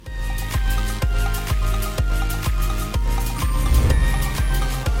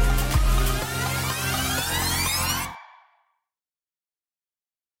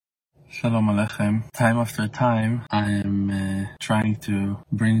Shalom Aleichem. Time after time, I am trying to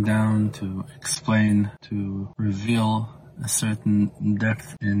bring down, to explain, to reveal a certain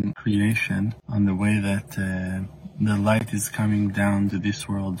depth in creation on the way that the light is coming down to this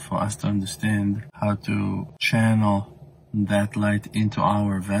world for us to understand how to channel that light into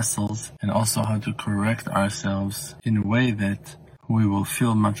our vessels, and also how to correct ourselves in a way that we will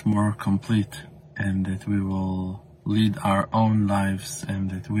feel much more complete, and that we will lead our own lives,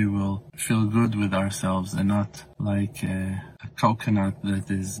 and that we will feel good with ourselves and not like a coconut that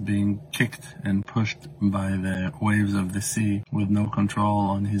is being kicked and pushed by the waves of the sea with no control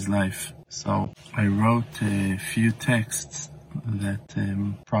on his life. So I wrote a few texts that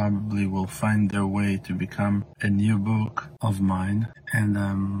probably will find their way to become a new book of mine, and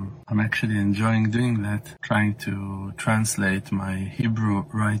I'm actually enjoying doing that, trying to translate my Hebrew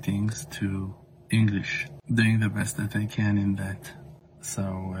writings to English, doing the best that I can in that.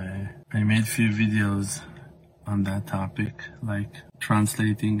 So I made few videos on that topic, like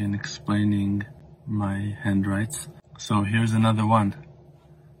translating and explaining my handwrites. So here's another one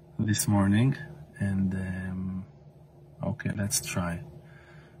this morning, and okay, let's try.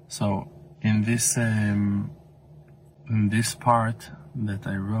 So in this part that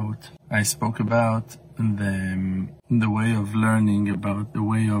I wrote, I spoke about the way of learning, about the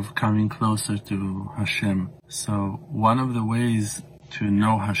way of coming closer to Hashem. So one of the ways to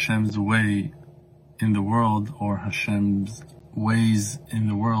know Hashem's way in the world, or Hashem's ways in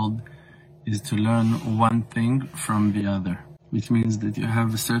the world, is to learn one thing from the other, which means that you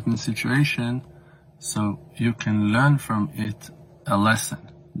have a certain situation, so you can learn from it a lesson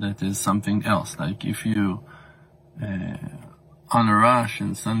that is something else. Like if you on a rush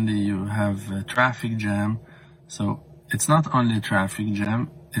and suddenly you have a traffic jam, so it's not only a traffic jam,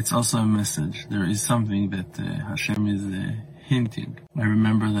 it's also a message. There is something that Hashem is hinting. I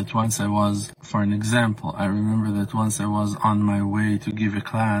remember that once I was on my way to give a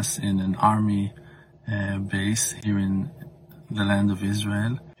class in an army base here in the land of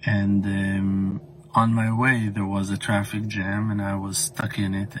Israel, and on my way there was a traffic jam and I was stuck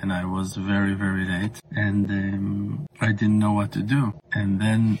in it, and I was very, very late, and I didn't know what to do. And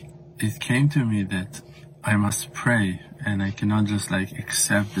then it came to me that I must pray, and I cannot just like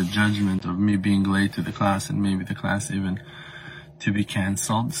accept the judgment of me being late to the class and maybe the class even to be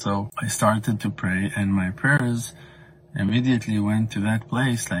cancelled. So I started to pray, and my prayers immediately went to that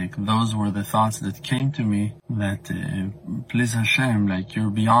place. Like those were the thoughts that came to me, that please Hashem, like you're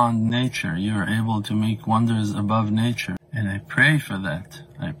beyond nature, you're able to make wonders above nature. And I prayed for that.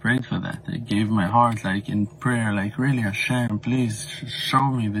 I gave my heart like in prayer, like really Hashem, please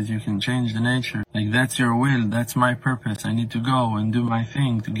show me that you can change the nature. Like that's your will, that's my purpose. I need to go and do my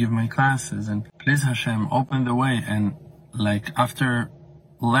thing, to give my classes, and please Hashem, open the way. And like after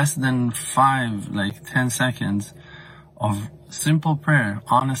less than 10 seconds of simple prayer,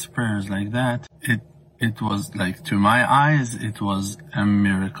 honest prayers like that, it was like, to my eyes, it was a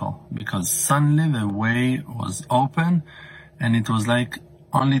miracle, because suddenly the way was open, and it was like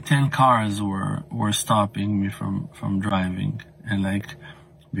only 10 cars were stopping me from driving. And like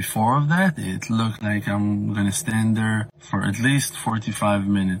before of that, it looked like I'm gonna stand there for at least 45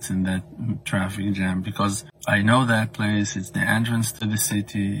 minutes in that traffic jam, because I know that place. It's the entrance to the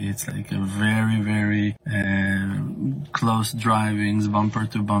city. It's like a very, very close drivings, bumper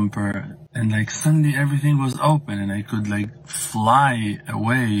to bumper. And like suddenly everything was open and I could like fly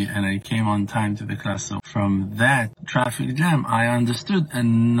away, and I came on time to the class. So from that traffic jam, I understood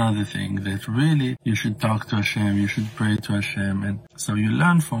another thing, that really you should talk to Hashem, you should pray to Hashem. And so you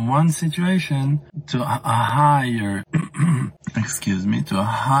learn from one situation to a higher, to a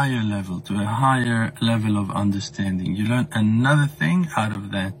higher level of understanding. You learn another thing out of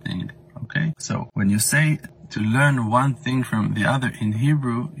that thing. Okay? So when you say to learn one thing from the other in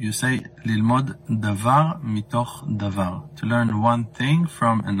Hebrew, you say lilmod davar mitoch davar. To learn one thing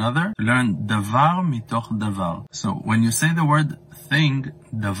from another, to learn davar mitoch davar. So when you say the word thing,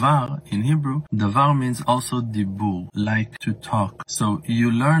 davar, in Hebrew, davar means also dibur, like to talk. So you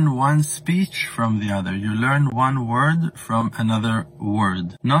learn one speech from the other. You learn one word from another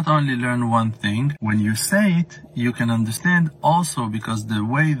word. Not only learn one thing, when you say it, you can understand also, because the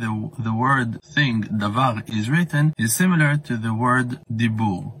way the word thing, davar, is written is similar to the word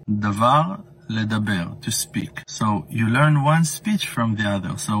dibur. Davar, ledaber, to speak. So you learn one speech from the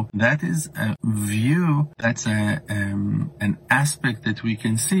other. So that is a view, that's an aspect that we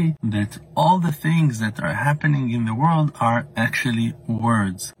can see, that all the things that are happening in the world are actually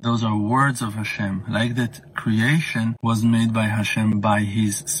words. Those are words of Hashem. Like that creation was made by Hashem by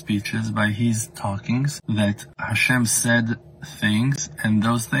His speeches, by His talkings, that Hashem said things, and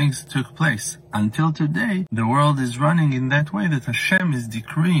those things took place. Until today, the world is running in that way, that Hashem is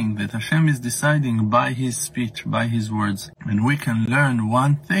decreeing, that Hashem is deciding by His speech, by His words. And we can learn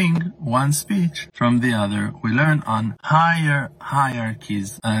one thing, one speech, from the other. We learn on higher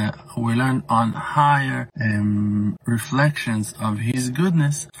hierarchies. We learn on higher reflections of His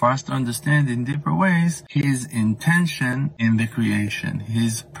goodness for us to understand in deeper ways His intention in the creation,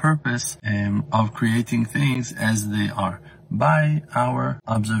 His purpose of creating things as they are, by our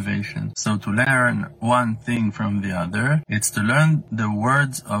observation. So to learn one thing from the other, it's to learn the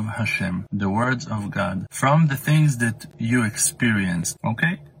words of Hashem, the words of God, from the things that you experienced.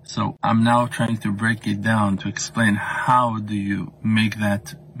 Okay? So I'm now trying to break it down to explain how do you make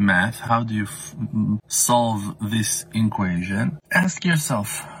that math, how do you solve this equation. Ask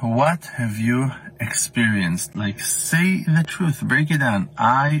yourself, what have you experienced? Like, say the truth, break it down.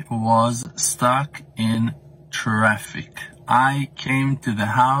 I was stuck in traffic. I came to the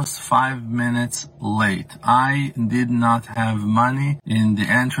house 5 minutes late. I did not have money in the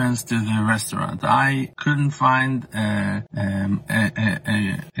entrance to the restaurant. I couldn't find a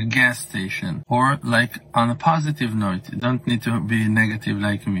gas station. Or, like, on a positive note, you don't need to be negative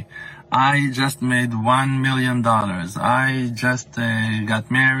like me. I just made $1 million. I just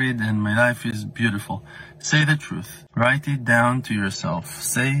got married and my life is beautiful. Say the truth. Write it down to yourself.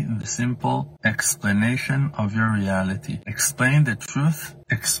 Say the simple explanation of your reality. Explain the truth.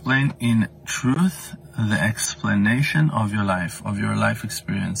 Explain in truth the explanation of your life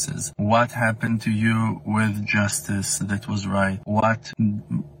experiences. What happened to you with justice that was right? What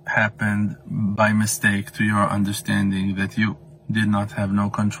happened by mistake to your understanding that you did not have no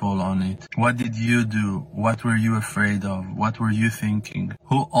control on it? What did you do? What were you afraid of? What were you thinking?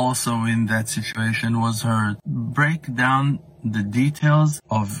 Who also in that situation was hurt? Break down the details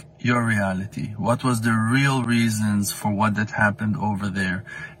of your reality. What was the real reasons for what that happened over there?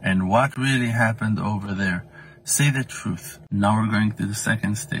 And what really happened over there? Say the truth. Now we're going to the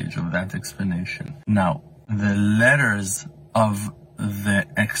second stage of that explanation. Now, the letters of the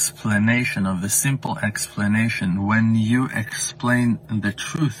explanation, of the simple explanation, when you explain the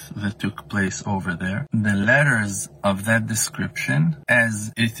truth that took place over there, the letters of that description,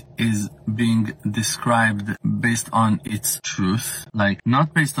 as it is being described based on its truth, like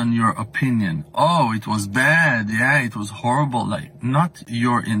not based on your opinion. Oh, it was bad. Yeah, it was horrible. Like, not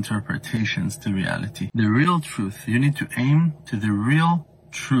your interpretations to reality. The real truth. You need to aim to the real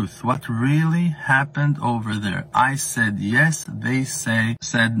truth. What really happened over there? I said yes, they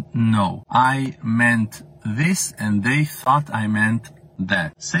said no. I meant this and they thought I meant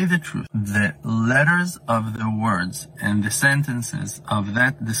that. Say the truth. The letters of the words and the sentences of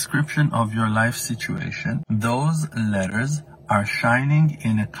that description of your life situation, those letters are shining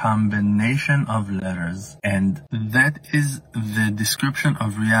in a combination of letters, and that is the description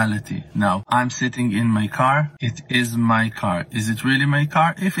of reality. Now, I'm sitting in my car. It is my car. Is it really my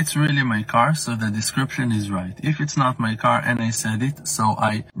car? If it's really my car, so the description is right. If it's not my car and I said it, so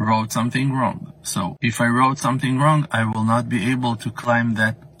I wrote something wrong. So if I wrote something wrong, I will not be able to climb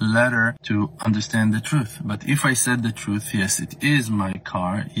that ladder to understand the truth. But if I said the truth, yes, it is my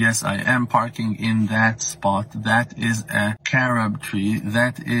car. Yes, I am parking in that spot. That is a carob tree.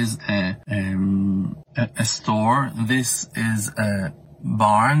 That is a store. This is a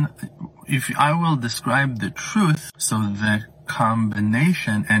barn. If I will describe the truth, so the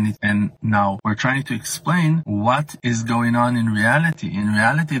combination, and now we're trying to explain what is going on in reality. In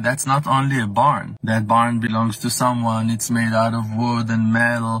reality, that's not only a barn. That barn belongs to someone. It's made out of wood and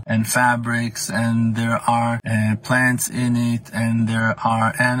metal and fabrics, and there are plants in it, and there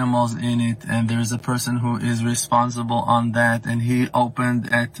are animals in it, and there's a person who is responsible on that, and he opened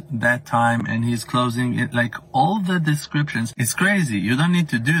at that time and he's closing it. Like, all the descriptions, it's crazy. You don't need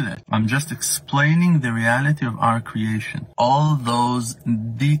to do that. I'm just explaining the reality of our creation. All those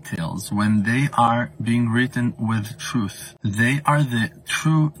details, when they are being written with truth, they are the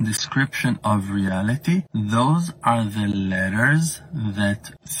true description of reality. Those are the letters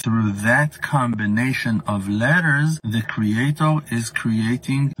that, through that combination of letters, the Creator is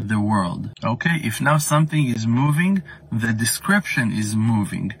creating the world. Okay? If now something is moving, the description is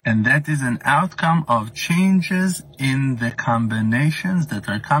moving. And that is an outcome of changes in the combinations that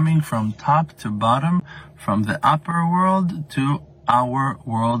are coming from top to bottom, from the upper world to our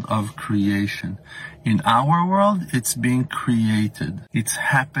world of creation. In our world, it's being created. It's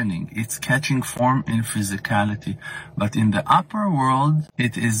happening. It's catching form in physicality. But in the upper world,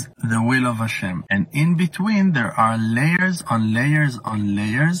 it is the will of Hashem. And in between, there are layers on layers on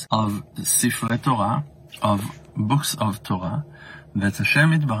layers of Sifrei Torah, of books of Torah, that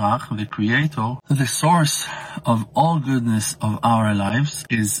Hashem Yitbarach, the Creator, the source of all goodness of our lives,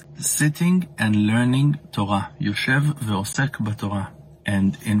 is sitting and learning Torah. Yoshev ve'osek b'Torah.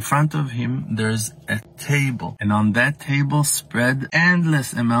 And in front of him, there's a table. And on that table spread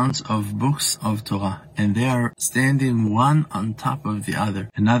endless amounts of books of Torah. And they are standing one on top of the other.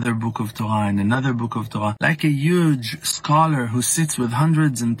 Another book of Torah and another book of Torah. Like a huge scholar who sits with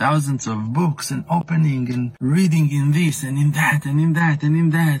hundreds and thousands of books and opening and reading in this and in that and in that and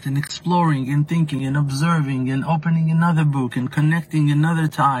in that and exploring and thinking and observing and opening another book and connecting another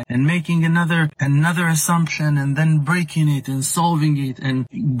tie and making another assumption and then breaking it and solving it and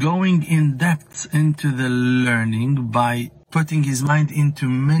going in depth into the learning by putting his mind into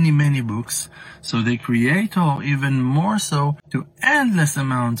many, many books. So the Creator, even more so, to endless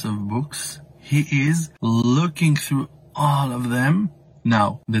amounts of books, he is looking through all of them.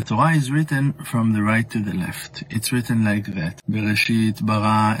 Now, the Torah is written from the right to the left. It's written like that. Bereshit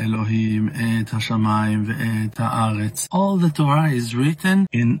bara Elohim et hashamayim ve'et haaretz. All the Torah is written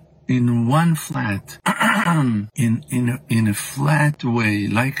in one flat, in a flat way,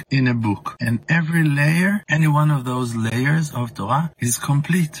 like in a book. And every layer, any one of those layers of Torah is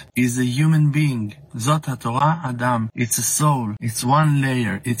complete, is a human being. Zot HaTorah Adam. It's a soul. It's one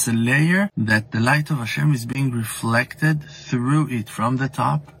layer. It's a layer that the light of Hashem is being reflected through it from the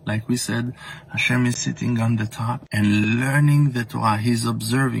top. Like we said, Hashem is sitting on the top and learning the Torah. He's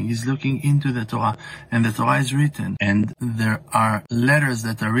observing. He's looking into the Torah. And the Torah is written. And there are letters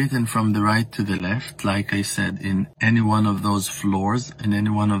that are written from the right to the left, like I said, in any one of those floors, in any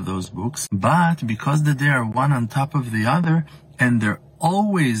one of those books. But because they are one on top of the other, and they're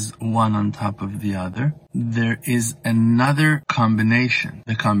always one on top of the other, there is another combination.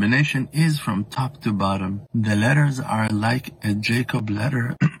 The combination is from top to bottom. The letters are like a Jacob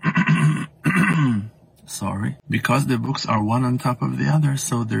letter. Sorry. Because the books are one on top of the other,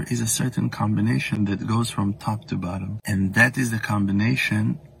 so there is a certain combination that goes from top to bottom. And that is the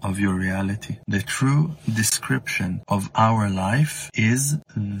combination of your reality. The true description of our life is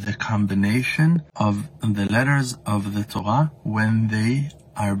the combination of the letters of the Torah when they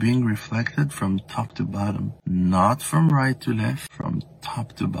are being reflected from top to bottom. Not from right to left, from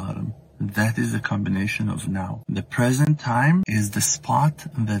top to bottom. That is the combination of now. The present time is the spot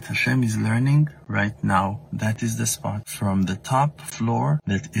that Hashem is learning right now. That is the spot from the top floor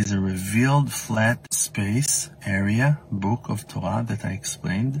that is a revealed flat space area, book of Torah that I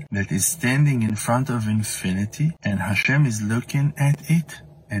explained, that is standing in front of infinity, and Hashem is looking at it,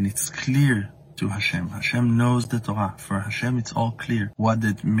 and it's clear to Hashem. Hashem knows the Torah. For Hashem it's all clear. What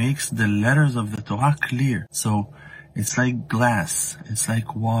that makes the letters of the Torah clear. So it's like glass, it's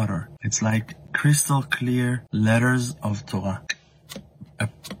like water, it's like crystal clear letters of Torah.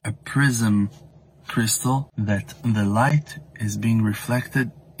 A prism crystal that the light is being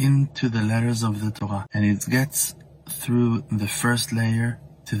reflected into the letters of the Torah. And it gets through the first layer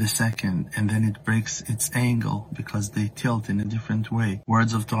to the second, and then it breaks its angle because they tilt in a different way.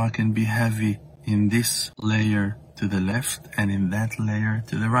 Words of Torah can be heavy in this layer to the left and in that layer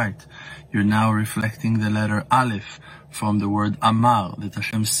to the right. You're now reflecting the letter Aleph from the word Amar that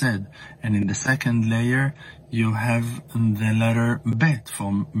Hashem said. And in the second layer, you have the letter Bet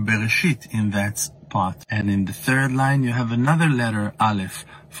from Bereshit in that spot. And in the third line, you have another letter Aleph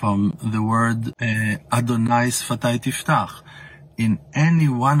from the word Adonai Sfatai Tiftach. In any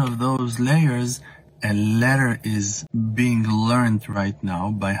one of those layers, a letter is being learned right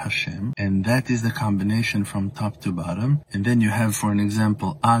now by Hashem, and that is the combination from top to bottom. And then you have, for an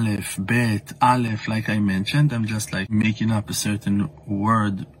example, Aleph, Bet, Aleph, like I mentioned. I'm just like making up a certain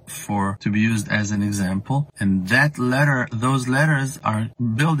word to be used as an example. And that letter, those letters are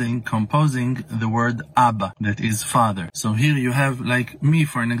composing the word Abba, that is father. So here you have like me,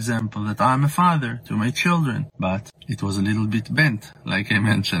 for an example, that I'm a father to my children, but it was a little bit bent, like I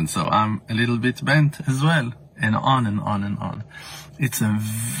mentioned. So I'm a little bit bent as well, and on and on and on. It's a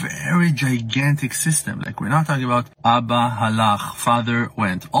very gigantic system. Like, we're not talking about Abba halach, father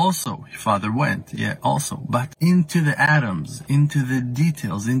went. Also, father went, yeah, also. But into the atoms, into the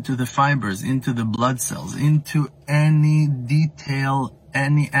details, into the fibers, into the blood cells, into any detail,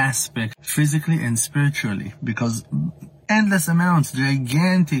 any aspect, physically and spiritually. Because endless amounts,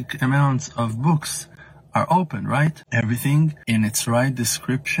 gigantic amounts of books are open, right? Everything in its right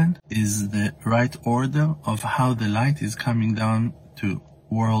description is the right order of how the light is coming down to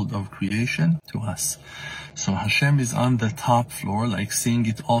world of creation to us. So Hashem is on the top floor, like seeing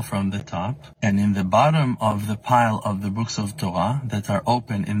it all from the top. And in the bottom of the pile of the books of Torah that are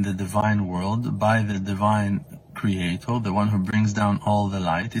open in the divine world by the divine creator, the one who brings down all the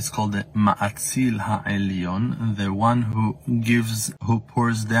light. It's called the Ma'atzil Ha'elyon, the one who gives, who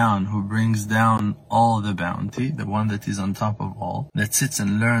pours down, who brings down all the bounty, the one that is on top of all, that sits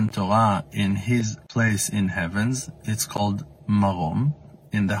and learns Torah in his place in heavens. It's called Marom,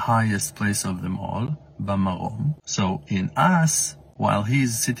 in the highest place of them all, Bamarom. So in us, while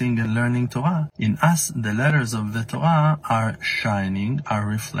he's sitting and learning Torah, in us, the letters of the Torah are shining, are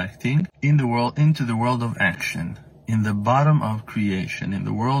reflecting in the world, into the world of action, in the bottom of creation, in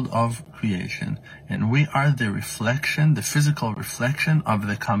the world of creation. And we are the reflection, the physical reflection of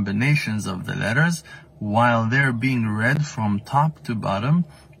the combinations of the letters while they're being read from top to bottom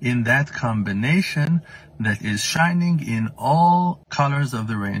in that combination that is shining in all colors of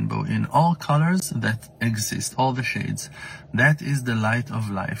the rainbow, in all colors that exist, all the shades. That is the light of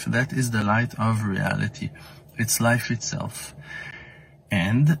life. That is the light of reality. It's life itself.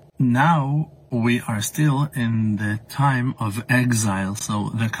 And now we are still in the time of exile.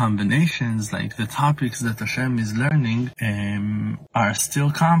 So the combinations, like the topics that Hashem is learning, are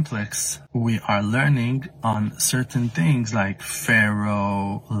still complex. We are learning on certain things like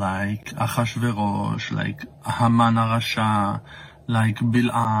Pharaoh, like Achashverosh, like Haman HaRasha, like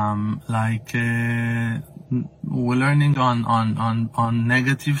Bil'am, like we're learning on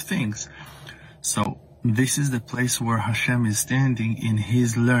negative things. So this is the place where Hashem is standing in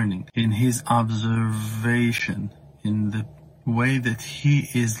his learning, in his observation, in the way that he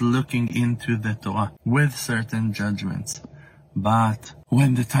is looking into the Torah with certain judgments. But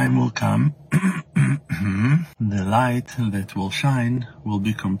when the time will come, the light that will shine will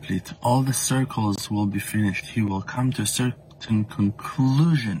be complete. All the circles will be finished. He will come to a certain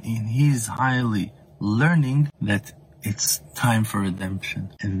conclusion in his highly learning that it's time for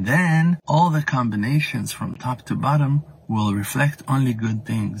redemption. And then all the combinations from top to bottom will reflect only good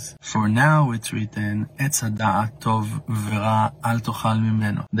things. For now it's written, Etz Hada'at Tov V'Ra Al Tochal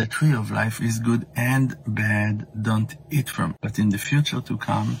Mimeno. The tree of life is good and bad, don't eat from. But in the future to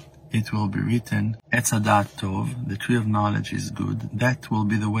come, it will be written, Etz Hada'at Tov, the tree of knowledge is good. That will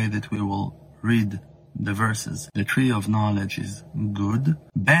be the way that we will read the verses. The tree of knowledge is good,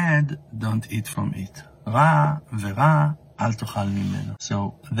 bad, don't eat from it. Ra v'ra al tochal mimeno.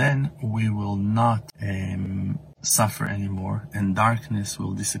 So then we will not suffer anymore, and darkness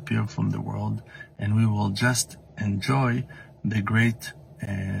will disappear from the world, and we will just enjoy the great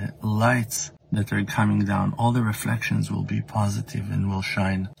lights that are coming down. All the reflections will be positive and will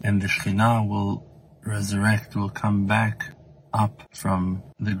shine, and the Shekhinah will resurrect, will come back up from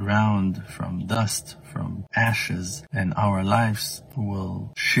the ground, from dust, from ashes, and our lives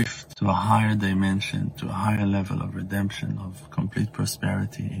will shift to a higher dimension, to a higher level of redemption, of complete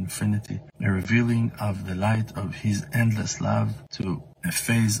prosperity, infinity, a revealing of the light of his endless love to a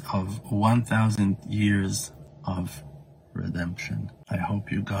phase of 1,000 years of redemption. I hope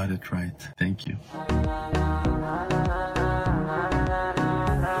you got it right. Thank you.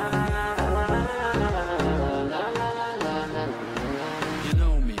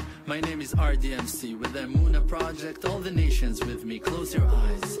 RDMC with the Emunah Project, all the nations with me. Close your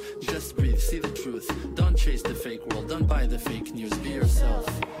eyes, just breathe, see the truth. Don't chase the fake world, don't buy the fake news. Be yourself,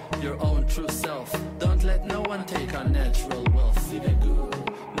 your own true self. Don't let no one take our natural wealth. See the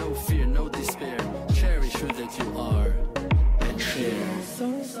good, no fear, no despair. Cherish who that you are and share.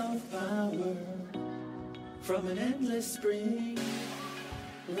 Source of power from an endless spring,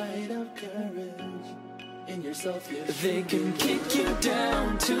 light of courage. In yourself, they can kick you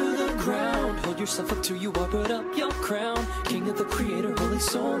down to the ground. Hold yourself up till you are, put up your crown. King of the Creator, holy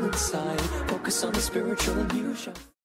soul inside. Focus on the spiritual and you shall